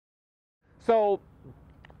So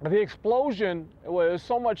the explosion was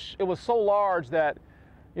so large that,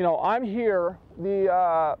 you know, I'm here,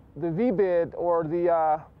 the V-bid or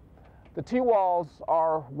the T-walls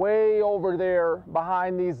are way over there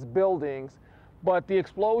behind these buildings, but the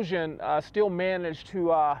explosion still managed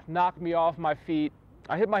to knock me off my feet.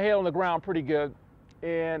 I hit my head on the ground pretty good,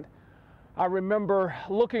 and I remember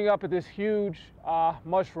looking up at this huge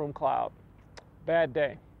mushroom cloud. Bad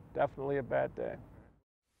day, definitely a bad day.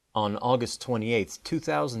 On August 28,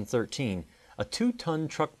 2013, a 2-ton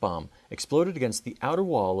truck bomb exploded against the outer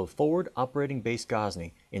wall of Forward Operating Base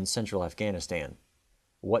Ghazni in central Afghanistan.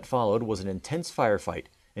 What followed was an intense firefight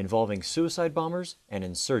involving suicide bombers and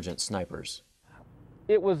insurgent snipers.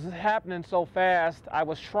 It was happening so fast, I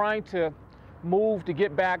was trying to move to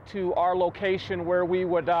get back to our location where we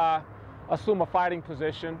would assume a fighting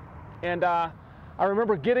position. And I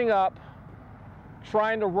remember getting up,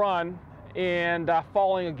 trying to run, and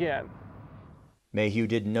falling again. Mayhew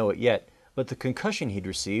didn't know it yet, but the concussion he'd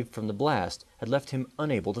received from the blast had left him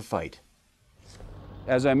unable to fight.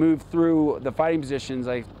 As I moved through the fighting positions,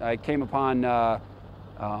 I came upon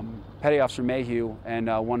Petty Officer Mayhew and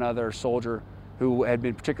one other soldier who had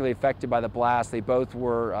been particularly affected by the blast. They both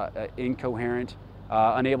were incoherent,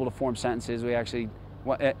 unable to form sentences. We actually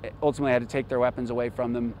ultimately had to take their weapons away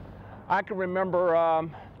from them. I can remember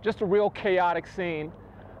just a real chaotic scene.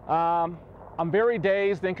 I'm very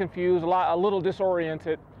dazed and confused, a little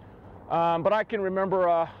disoriented, but I can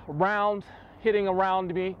remember rounds hitting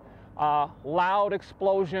around me, loud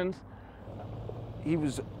explosions. He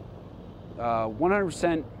was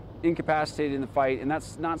 100% incapacitated in the fight, and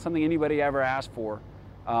that's not something anybody ever asked for.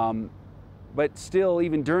 But still,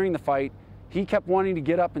 even during the fight, he kept wanting to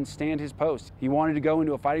get up and stand his post. He wanted to go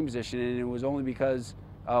into a fighting position, and it was only because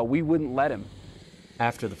we wouldn't let him.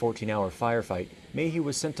 After the 14-hour firefight, Mayhew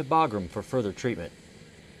was sent to Bagram for further treatment.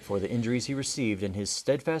 For the injuries he received and his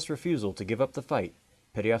steadfast refusal to give up the fight,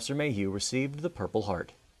 Petty Officer Mayhew received the Purple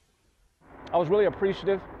Heart. I was really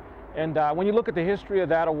appreciative, and when you look at the history of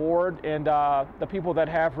that award and the people that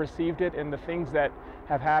have received it and the things that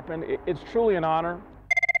have happened, it's truly an honor.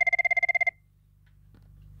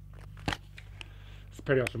 It's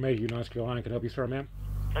Petty Officer Mayhew, North Carolina. Can I help you, sir, ma'am?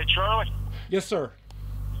 Hey, Charlie. Yes, sir.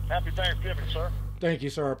 Happy Thanksgiving, sir. Thank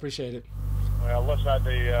you, sir. I appreciate it. Well, listen,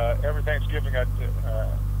 every Thanksgiving,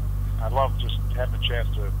 I love just having a chance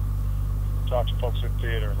to talk to folks in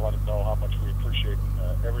theater and let them know how much we appreciate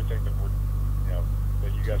everything that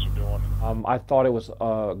that you guys are doing. I thought it was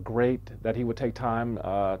great that he would take time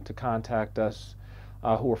to contact us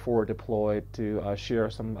who were forward deployed to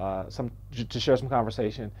share some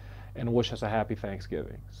conversation and wish us a happy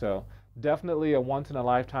Thanksgiving. So definitely a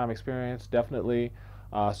once-in-a-lifetime experience. Definitely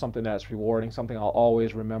something that's rewarding. Something I'll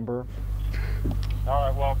always remember. All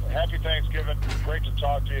right. Well, happy Thanksgiving. Great to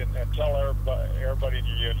talk to you, and tell everybody in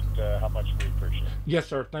your unit how much we appreciate it. Yes,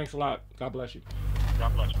 sir. Thanks a lot. God bless you.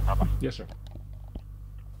 God bless you. Bye-bye. Yes, sir.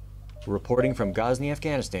 Reporting from Ghazni,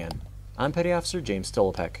 Afghanistan, I'm Petty Officer James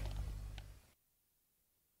Stolopek.